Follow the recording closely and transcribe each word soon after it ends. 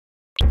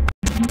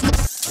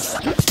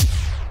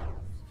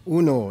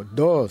Uno,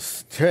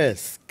 dos,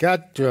 tres,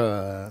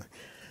 cuatro.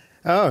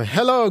 Oh,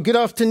 hello, good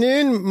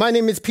afternoon. My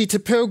name is Peter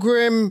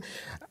Pilgrim,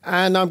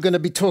 and I'm going to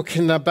be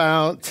talking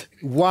about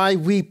why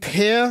we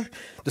peer.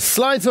 The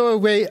slides are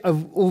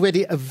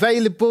already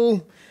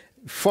available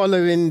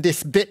following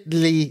this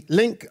bit.ly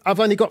link. I've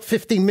only got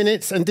 15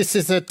 minutes, and this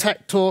is a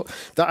tech talk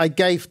that I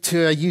gave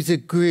to a user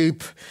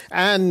group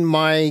and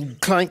my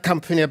client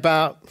company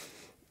about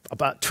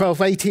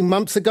 12, 18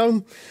 months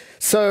ago.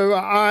 So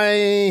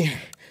I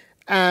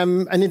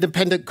am an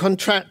independent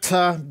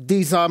contractor.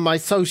 These are my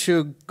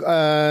social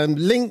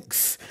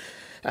links.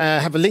 I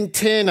have a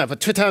LinkedIn, I have a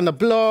Twitter and a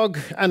blog,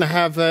 and I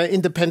have an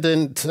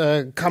independent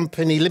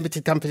company,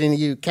 limited company in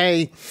the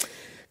UK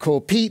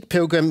called Peter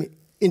Pilgrim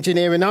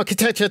Engineering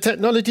Architecture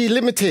Technology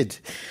Limited.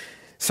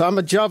 So I'm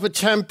a Java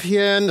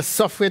champion, a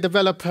software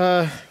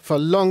developer for a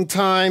long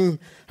time.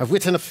 I've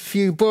written a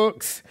few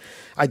books.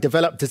 I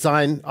develop,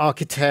 design,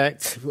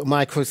 architect,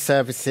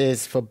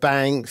 microservices for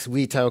banks,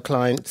 retail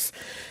clients.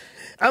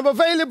 I'm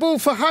available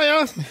for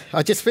hire.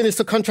 I just finished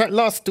a contract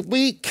last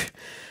week,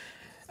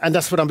 and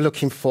that's what I'm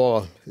looking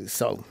for.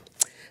 So,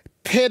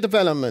 peer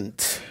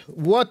development.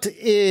 What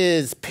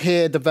is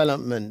peer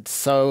development?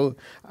 So,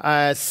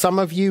 some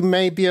of you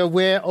may be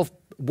aware of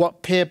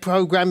what peer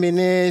programming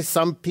is.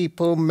 Some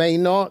people may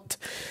not.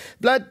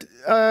 But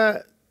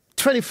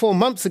 24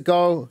 months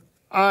ago,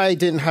 I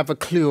didn't have a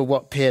clue of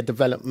what peer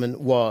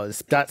development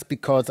was. That's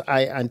because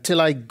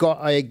until I got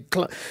a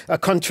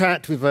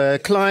contract with a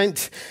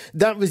client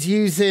that was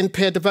using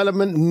peer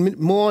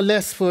development more or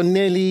less for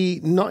nearly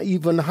not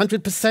even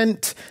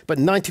 100%, but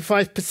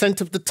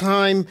 95% of the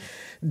time,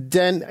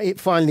 then it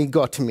finally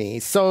got me.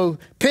 So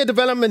peer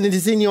development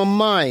is in your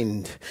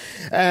mind.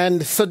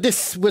 And so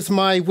this was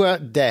my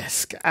work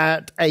desk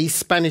at a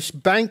Spanish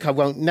bank. I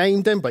won't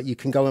name them, but you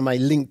can go on my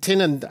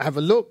LinkedIn and have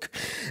a look.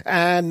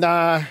 And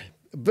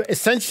but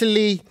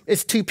essentially,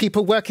 it's two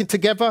people working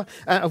together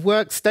at a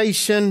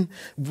workstation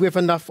with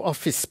enough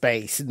office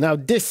space. Now,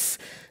 this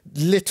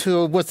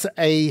was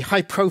a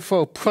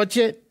high-profile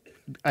project.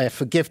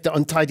 Forgive the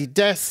untidy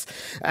desk.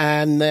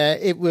 And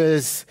it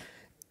was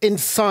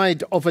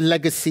inside of a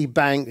legacy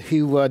bank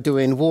who were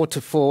doing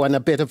waterfall and a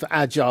bit of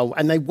Agile.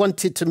 And they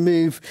wanted to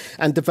move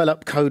and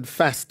develop code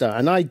faster.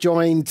 And I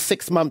joined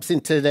 6 months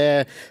into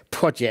their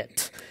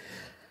project.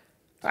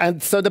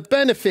 And so the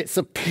benefits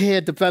of peer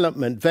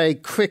development very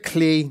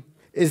quickly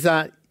is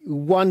that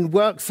one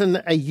works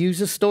on a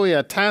user story,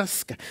 a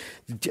task.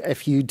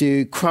 If you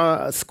do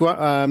Scrum,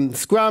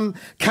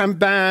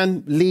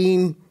 Kanban,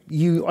 Lean,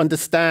 you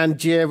understand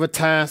Jira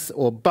tasks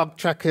or bug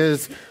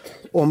trackers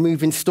or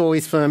moving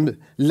stories from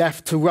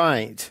left to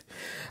right.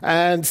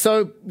 And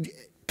so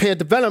peer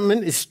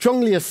development is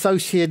strongly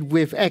associated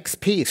with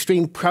XP,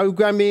 extreme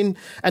programming,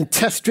 and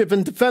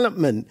test-driven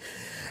development,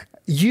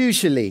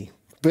 usually.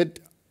 But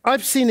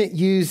I've seen it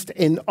used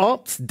in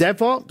ops,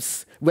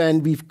 DevOps,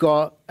 when we've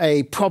got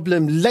a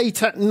problem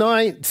late at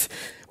night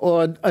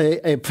or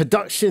a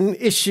production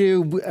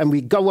issue and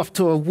we go off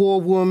to a war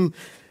room.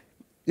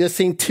 You're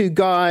seeing two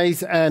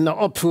guys and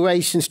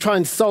operations try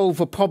and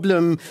solve a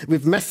problem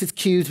with message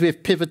queues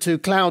with Pivot to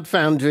Cloud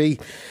Foundry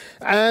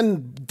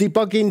and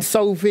debugging,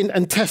 solving,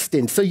 and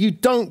testing. So you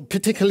don't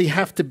particularly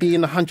have to be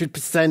in a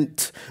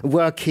 100%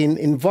 working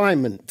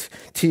environment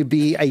to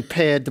be a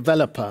peer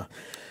developer.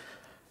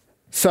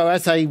 So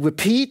as I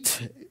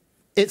repeat,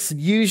 it's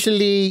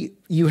usually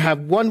you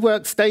have one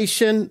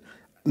workstation,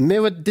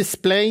 mirrored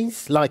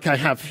displays like I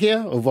have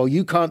here, although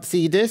you can't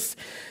see this.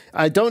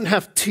 I don't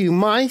have two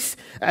mice,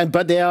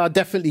 but there are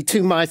definitely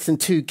two mice and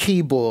two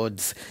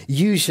keyboards,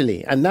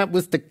 usually. And that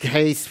was the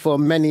case for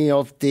many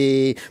of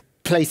the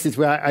places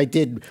where I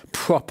did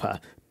proper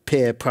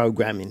peer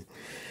programming.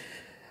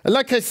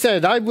 Like I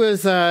said, I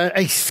was a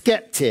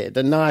skeptic,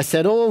 and I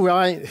said, all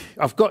right,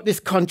 I've got this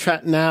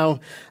contract now.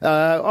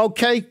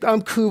 Okay,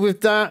 I'm cool with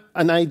that.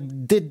 And I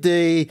did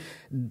the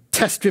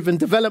test-driven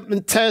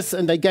development test,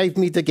 and they gave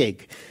me the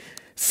gig.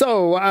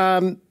 So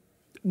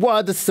what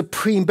are the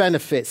supreme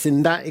benefits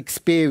in that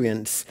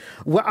experience?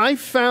 Well, I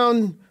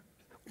found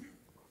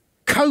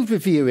code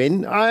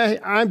reviewing.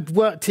 I've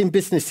worked in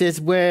businesses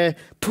where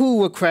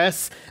pull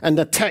requests and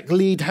the tech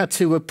lead had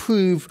to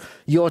approve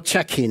your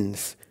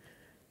check-ins.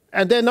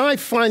 And then I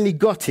finally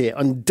got it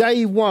on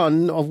day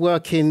one of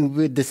working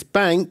with this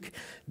bank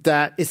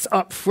that it's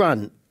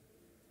upfront,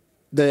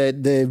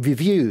 the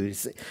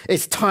reviews.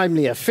 It's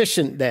timely,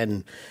 efficient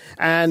then.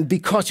 And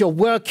because you're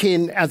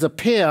working as a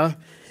peer,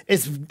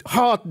 it's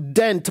hard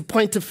then to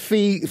point a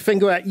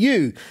finger at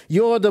you.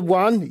 You're the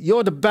one,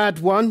 you're the bad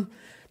one,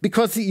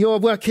 because you're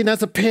working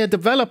as a peer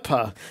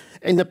developer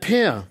in the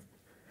peer.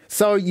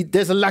 So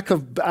there's a lack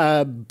of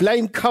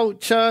blame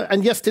culture.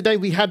 And yesterday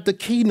we had the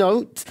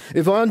keynote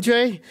with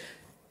Andre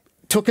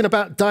talking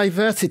about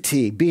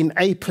diversity, being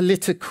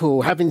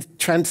apolitical, having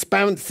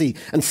transparency,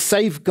 and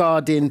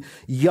safeguarding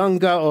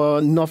younger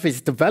or novice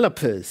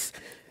developers.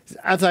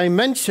 As I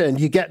mentioned,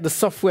 you get the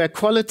software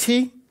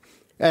quality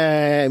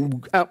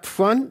up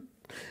front.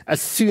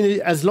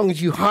 as long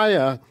as you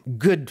hire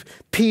good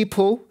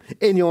people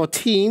in your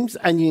teams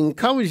and you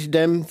encourage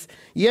them,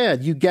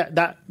 you get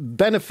that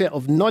benefit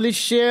of knowledge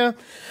share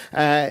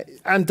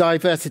and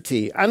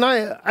diversity. And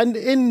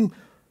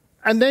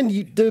then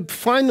the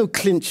final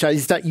clincher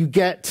is that you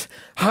get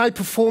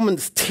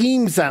high-performance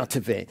teams out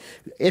of it.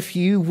 If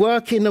you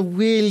work in a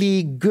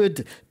really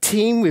good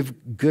team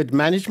with good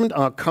management,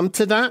 I'll come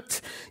to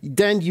that,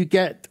 then you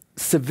get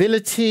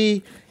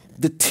civility.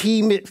 The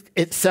team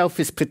itself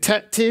is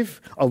protective,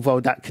 although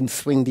that can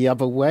swing the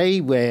other way,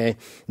 where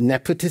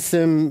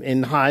nepotism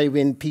in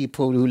hiring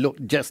people who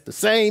look just the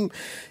same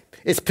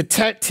is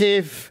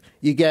protective.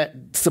 You get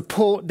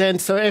support then.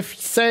 So if,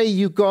 say,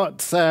 you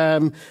got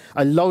a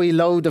lorry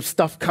load of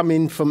stuff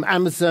coming from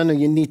Amazon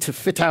and you need to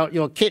fit out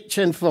your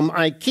kitchen from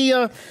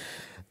IKEA,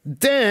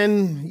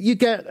 then you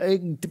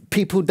get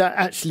people that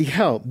actually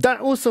help. That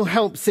also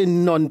helps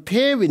in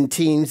non-peering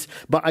teams,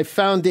 but I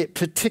found it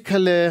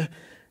particular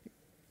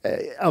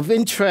of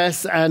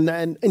interest and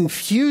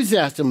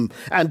enthusiasm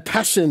and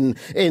passion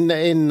in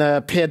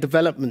peer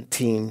development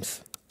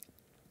teams.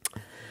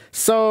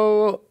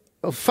 So,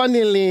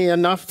 funnily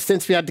enough,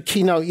 since we had the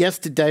keynote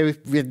yesterday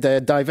with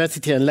the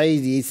diversity and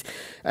ladies,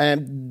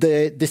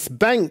 this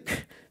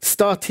bank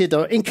started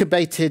or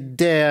incubated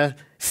their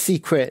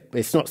secret,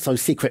 it's not so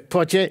secret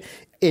project,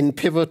 in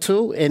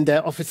Pivotal, in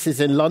their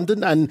offices in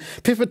London. And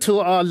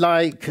Pivotal are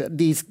like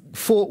these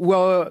Fort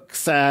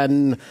Works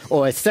or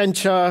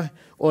Accenture,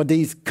 or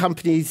these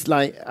companies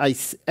like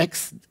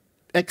XSD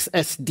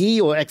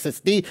or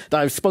XSD that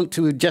I spoke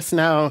to just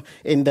now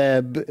in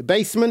the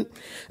basement.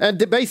 And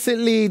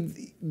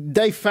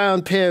they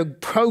found peer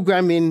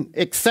programming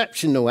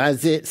exceptional,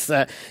 as it's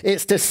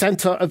the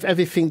center of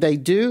everything they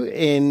do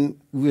in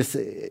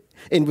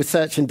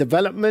research and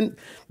development,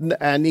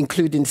 and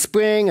including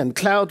Spring and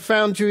Cloud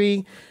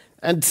Foundry.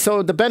 And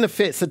so the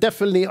benefits are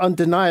definitely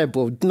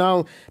undeniable.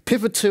 Now,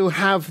 Pivotal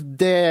have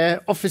their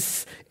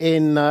office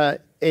in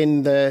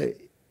the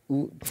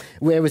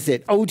where was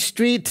it? Old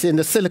Street in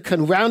the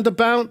Silicon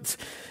Roundabout.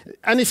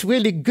 And it's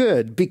really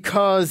good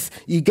because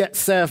you get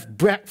served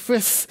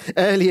breakfast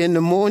early in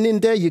the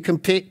morning there. You can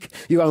pick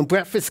your own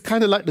breakfast,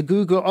 kind of like the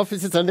Google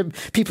offices, and then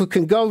people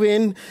can go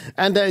in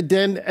and they're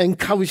then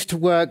encouraged to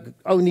work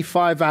only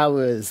 5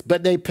 hours,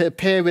 but they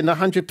prepare in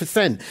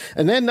 100%.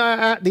 And then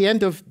at the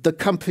end of the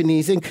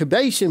company's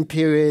incubation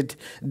period,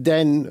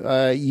 then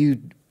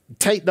you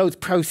take those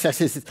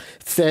processes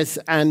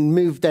and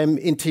move them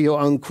into your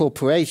own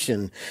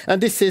corporation.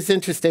 And this is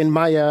interesting.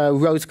 Maya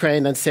Rose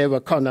Crane and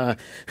Sarah Connor,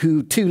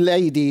 two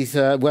ladies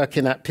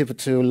working at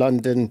Pivotal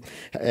London,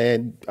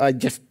 I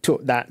just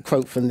took that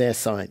quote from their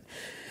site.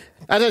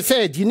 As I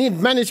said, you need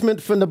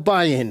management from the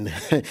buy-in.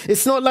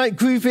 It's not like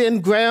Groovy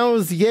and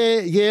Grails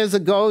years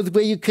ago,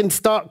 where you can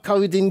start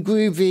coding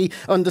Groovy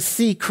on the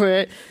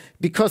secret,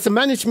 because the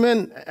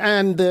management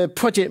and the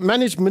project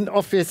management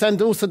office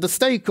and also the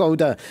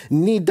stakeholder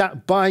need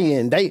that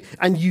buy-in.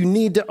 And you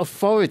need the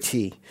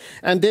authority.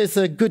 And there's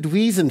a good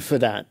reason for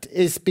that.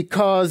 It's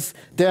because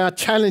there are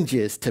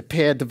challenges to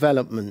peer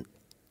development.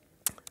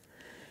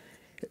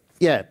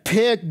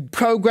 Peer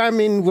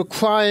programming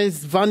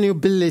requires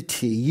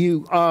vulnerability.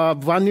 You are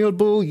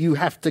vulnerable. You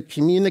have to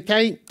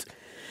communicate.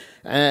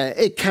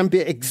 It can be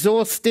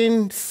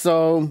exhausting.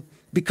 So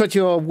because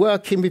you're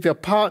working with your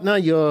partner,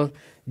 you're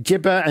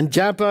jibber and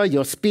jabber,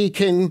 you're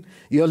speaking,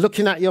 you're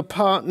looking at your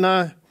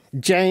partner,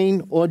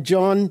 Jane or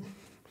John.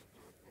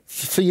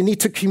 So you need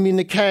to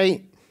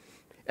communicate.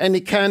 And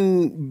it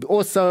can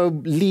also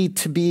lead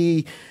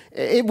to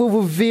it will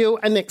reveal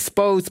and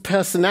expose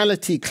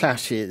personality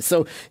clashes.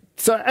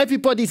 So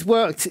everybody's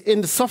worked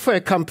in the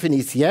software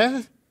companies,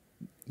 yeah?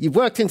 You've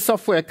worked in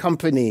software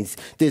companies.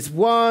 There's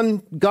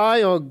one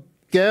guy or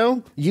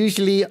girl,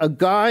 usually a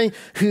guy,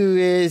 who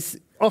is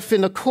off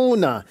in a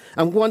corner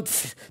and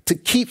wants to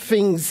keep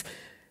things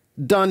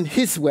done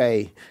his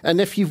way. And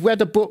if you've read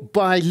a book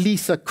by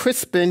Lisa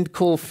Crispin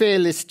called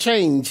Fearless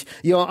Change,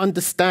 you'll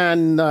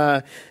understand,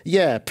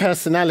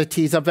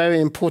 personalities are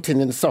very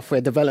important in software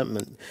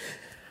development.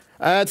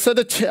 I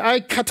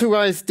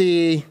categorize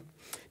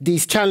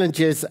these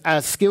challenges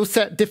as skill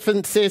set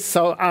differences.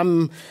 So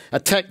I'm a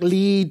tech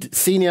lead,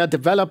 senior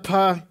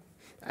developer,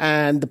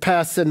 and the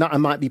person that I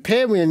might be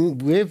pairing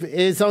with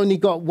is only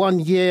got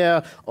 1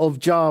 year of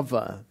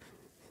Java,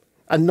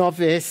 a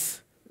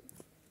novice,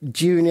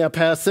 junior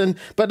person.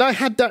 But I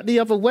had that the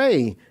other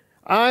way.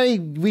 I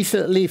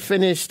recently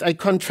finished a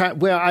contract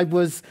where I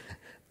was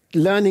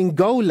learning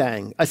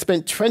Golang. I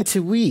spent 20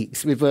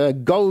 weeks with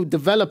Go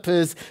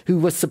developers who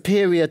were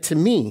superior to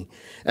me.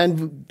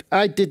 And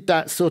I did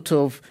that sort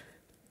of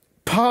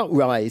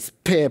part-wise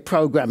peer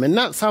program, and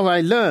that's how I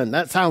learn.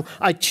 That's how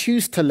I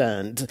choose to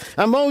learn.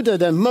 I'm older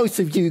than most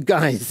of you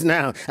guys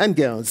now, and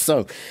girls.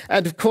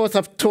 And of course,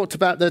 I've talked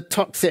about the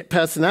toxic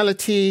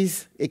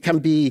personalities. It can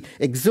be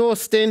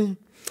exhausting.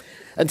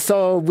 And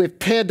so with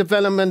peer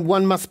development,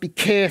 one must be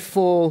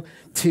careful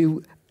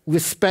to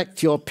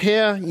respect your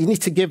peer. You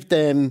need to give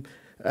them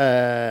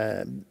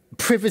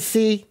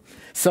privacy.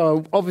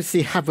 So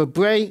obviously have a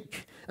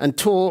break and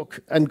talk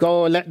and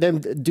go, let them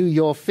do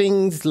your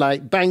things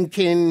like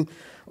banking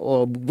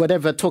or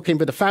whatever, talking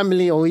with the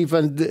family, or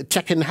even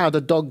checking how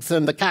the dogs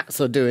and the cats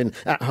are doing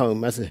at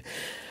home.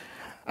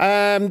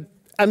 And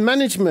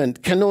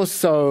management can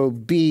also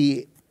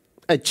be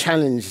a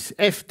challenge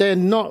if they're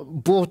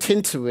not brought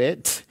into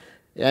it,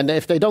 and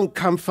if they don't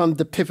come from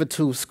the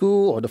pivotal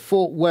school or the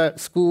thought work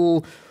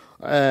school,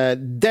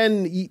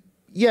 then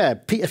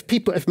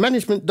if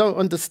management don't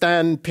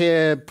understand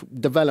peer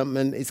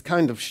development, it's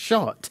kind of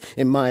shot,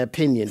 in my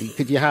opinion,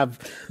 because you have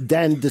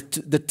then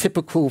the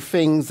typical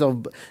things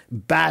of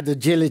bad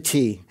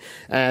agility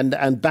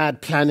and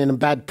bad planning and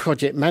bad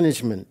project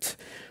management.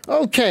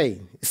 Okay,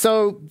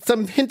 so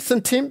some hints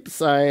and tips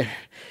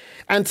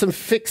and some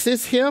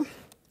fixes here.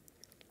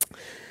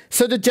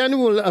 So the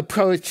general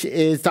approach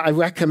is that I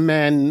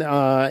recommend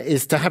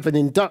is to have an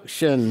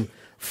induction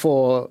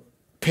for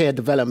peer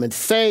development.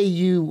 Say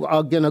you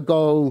are going to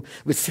go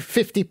with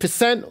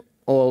 50%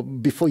 or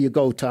before you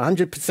go to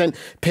 100%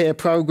 peer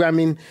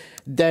programming,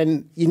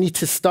 then you need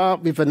to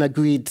start with an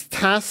agreed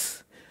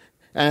task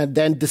and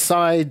then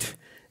decide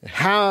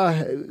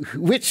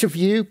which of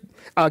you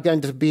are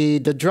going to be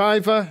the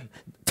driver,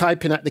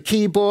 typing at the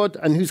keyboard,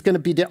 and who's going to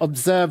be the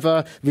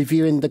observer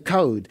reviewing the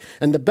code.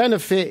 And the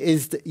benefit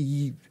is that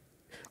you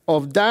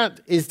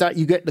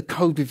get the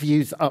code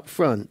reviews up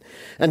front,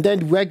 and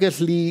then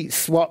regularly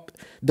swap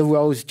the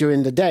roles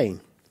during the day.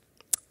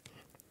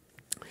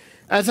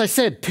 As I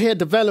said, peer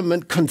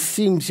development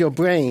consumes your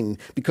brain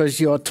because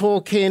you're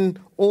talking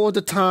all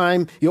the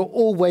time, you're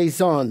always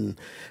on.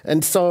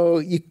 And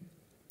so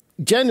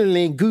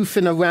generally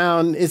goofing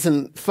around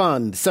isn't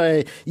fun.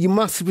 So you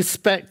must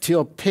respect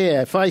your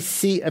peer.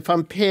 If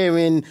I'm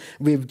peering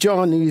with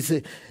John,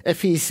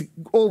 if he's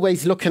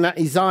always looking at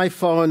his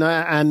iPhone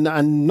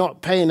and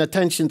not paying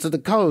attention to the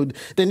code,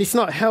 then it's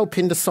not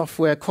helping the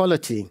software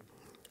quality.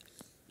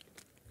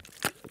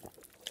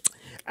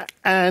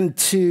 And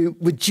to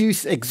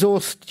reduce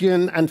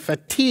exhaustion and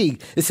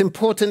fatigue, it's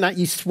important that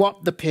you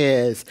swap the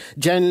peers,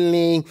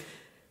 generally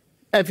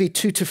every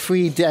 2 to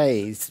 3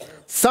 days.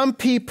 Some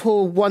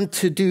people want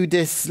to do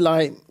this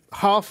like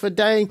half a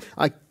day.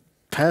 I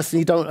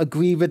personally don't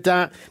agree with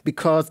that,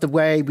 because the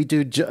way we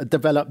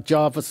develop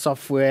Java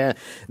software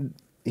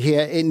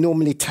here, it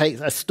normally takes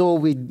a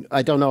story.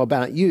 I don't know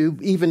about you,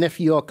 even if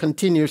you're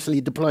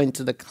continuously deploying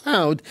to the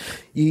cloud,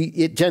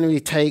 it generally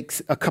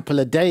takes a couple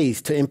of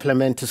days to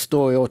implement a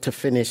story or to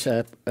finish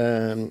a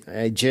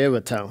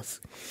Jira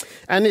task.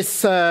 And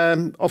it's,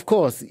 of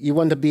course, you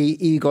want to be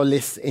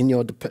egoless in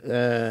your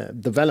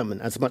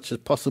development as much as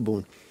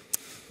possible.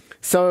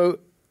 So,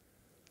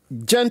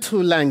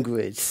 gentle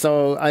language.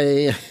 So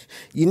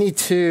you need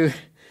to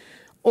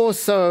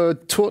also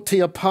talk to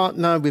your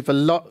partner with a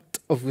lot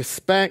of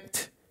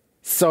respect.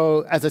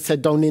 So, as I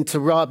said, don't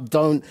interrupt,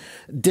 don't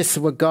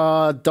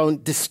disregard,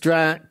 don't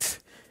distract.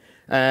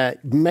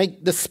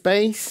 Make the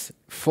space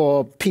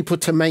for people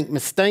to make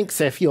mistakes.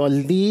 So if you're a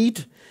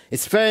lead,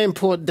 it's very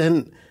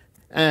important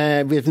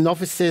with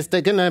novices,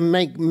 they're going to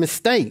make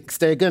mistakes.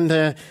 They're going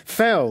to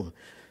fail.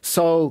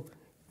 So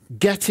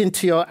get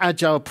into your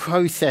Agile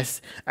process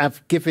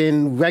of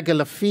giving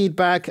regular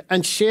feedback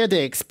and share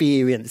the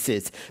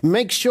experiences.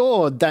 Make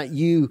sure that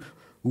you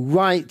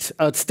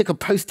stick a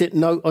Post-it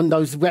note on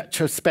those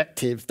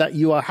retrospectives that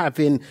you are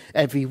having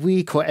every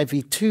week or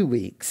every 2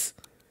 weeks.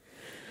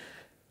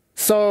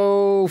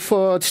 So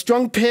for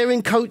strong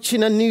peering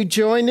coaching and new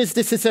joiners,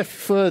 this is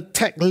for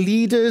tech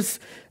leaders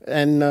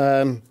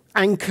and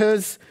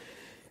anchors.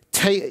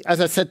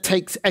 As I said,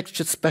 takes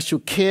extra special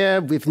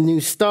care with new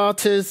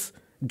starters.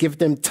 Give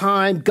them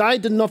time.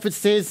 Guide the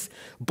novices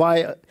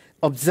by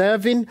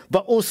observing,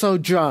 but also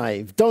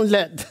drive. Don't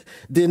let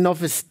the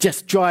novice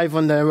just drive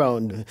on their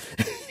own.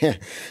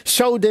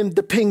 Show them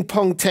the ping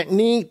pong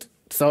technique.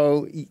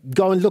 So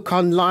go and look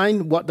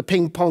online what the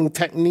ping pong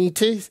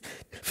technique is,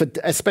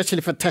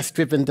 especially for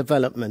test-driven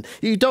development.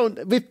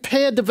 With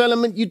peer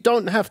development, you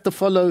don't have to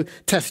follow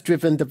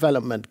test-driven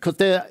development, because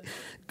there are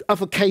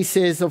other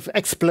cases of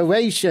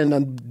exploration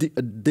and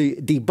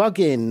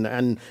debugging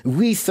and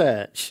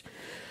research.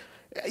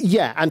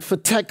 Yeah, and for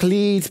tech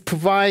leads,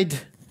 provide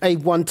a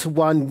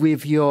one-to-one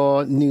with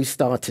your new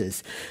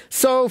starters.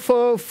 So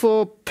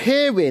for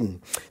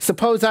pairing,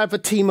 suppose I have a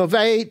team of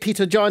 8,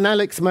 Peter, John,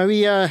 Alex,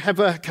 Maria,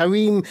 Heather,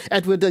 Karim,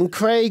 Edward, and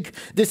Craig.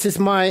 This is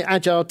my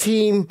Agile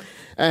team,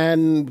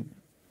 and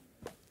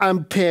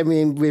I'm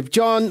pairing with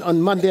John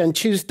on Monday and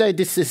Tuesday.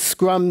 This is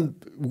Scrum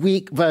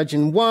Week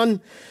version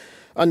 1.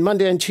 On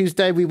Monday and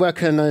Tuesday, we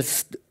work on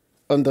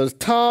those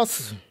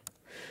tasks.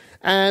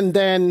 And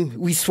then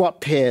we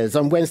swap pairs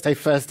on Wednesday,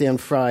 Thursday, and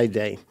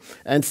Friday.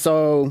 And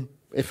so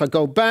if I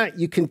go back,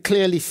 you can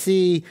clearly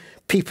see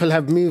people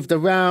have moved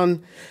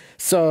around.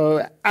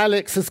 So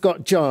Alex has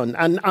got John,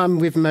 and I'm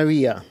with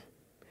Maria.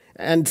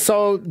 And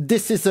so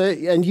this is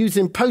and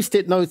using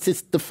Post-it notes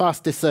is the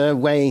fastest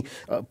way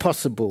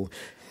possible.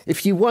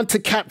 If you want to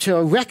capture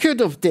a record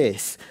of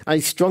this, I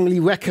strongly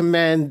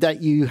recommend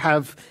that you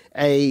have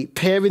a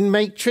pairing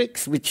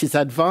matrix, which is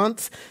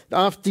advanced,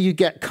 after you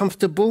get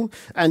comfortable,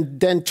 and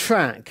then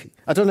track.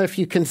 I don't know if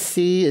you can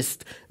see,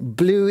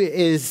 blue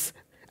is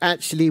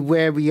actually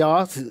where we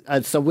are.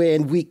 So we're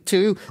in week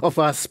 2 of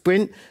our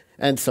sprint,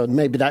 and so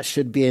maybe that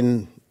should be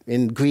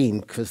in green,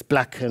 because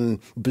black and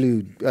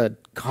blue are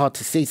hard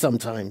to see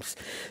sometimes.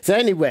 So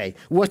anyway,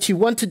 what you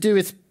want to do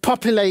is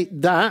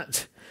populate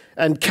that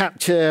and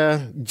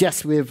capture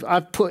just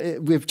I've put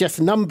it with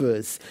just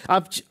numbers.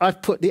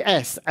 I've put the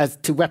S as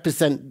to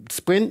represent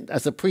sprint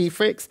as a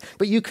prefix,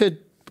 but you could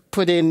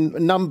put in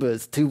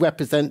numbers to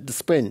represent the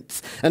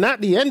sprints. And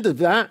at the end of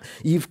that,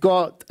 you've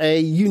got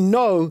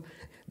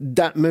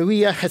that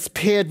Maria has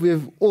paired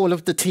with all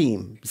of the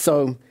team.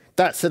 So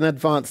that's an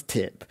advanced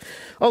tip.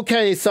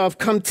 Okay, so I've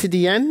come to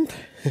the end,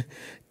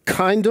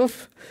 kind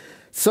of.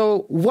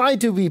 So why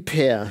do we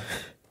pair?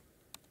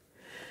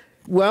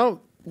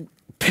 Well,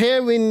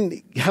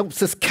 pairing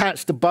helps us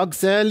catch the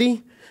bugs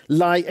early.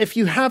 Like if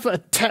you have a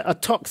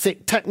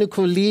toxic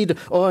technical lead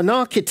or an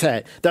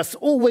architect that's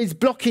always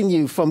blocking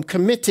you from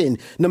committing,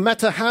 no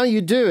matter how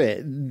you do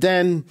it,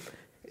 then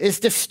it's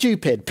just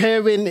stupid.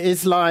 Pairing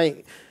is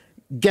like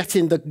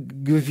getting the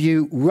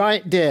review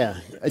right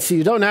there. So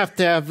you don't have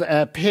to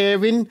have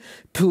pairing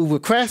pull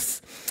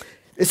requests.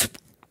 It's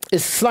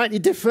slightly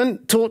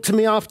different. Talk to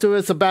me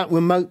afterwards about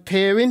remote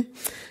pairing.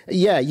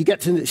 Yeah, you get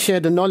to share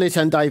the knowledge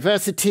and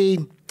diversity.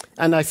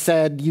 And I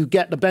said you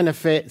get the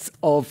benefits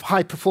of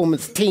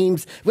high-performance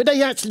teams where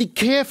they actually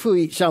care for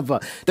each other.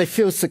 They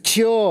feel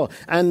secure,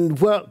 and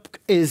work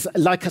is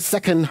like a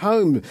second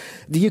home.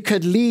 You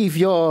could leave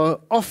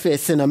your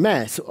office in a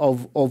mess,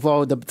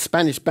 although the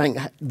Spanish bank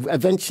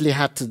eventually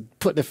had to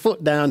put their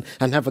foot down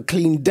and have a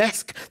clean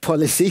desk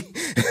policy.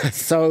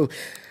 So,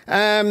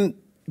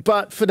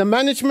 but for the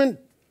management,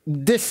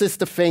 this is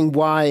the thing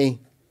why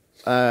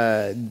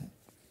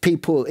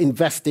people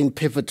invest in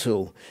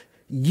Pivotal.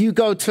 You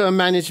go to a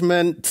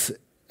management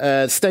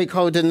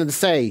stakeholder and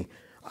say,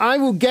 I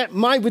will get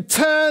my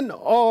return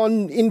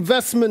on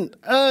investment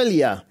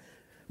earlier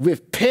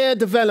with peer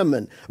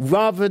development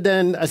rather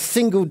than a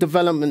single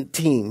development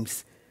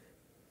teams.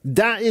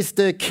 That is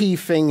the key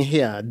thing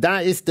here.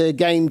 That is the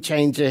game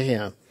changer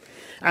here.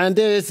 And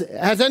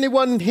has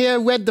anyone here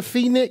read the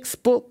Phoenix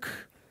book?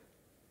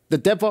 The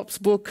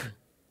DevOps book?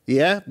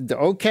 Yeah?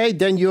 Okay,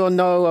 then you'll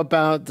know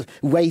about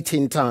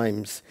waiting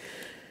times.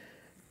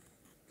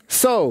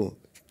 So,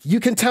 you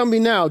can tell me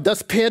now,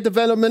 does peer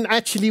development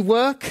actually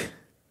work?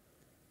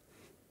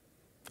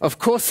 Of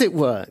course it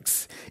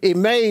works. It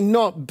may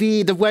not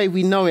be the way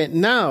we know it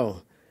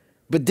now,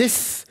 but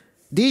these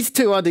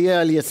two are the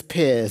earliest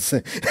peers,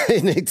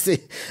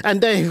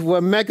 and they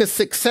were mega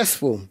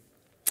successful.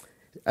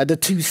 The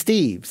two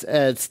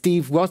Steves,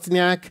 Steve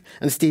Wozniak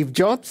and Steve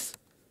Jobs.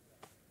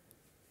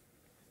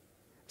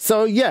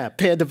 So yeah,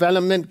 peer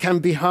development can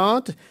be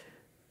hard.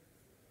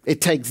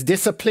 It takes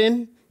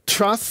discipline,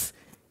 trust.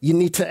 You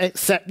need to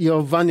accept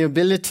your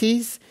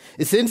vulnerabilities.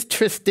 It's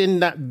interesting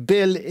that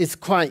Bill is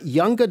quite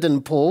younger than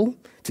Paul,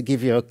 to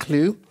give you a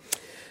clue.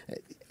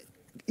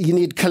 You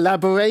need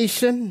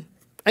collaboration,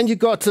 and you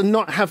got to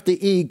not have the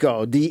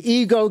ego. The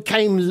ego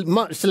came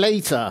much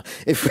later,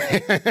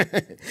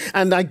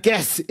 and I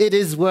guess it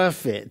is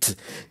worth it.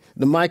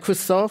 The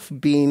Microsoft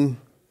being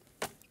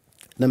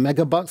the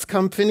megabucks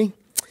company.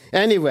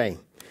 Anyway,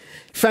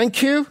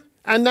 thank you,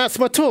 and that's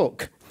my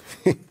talk.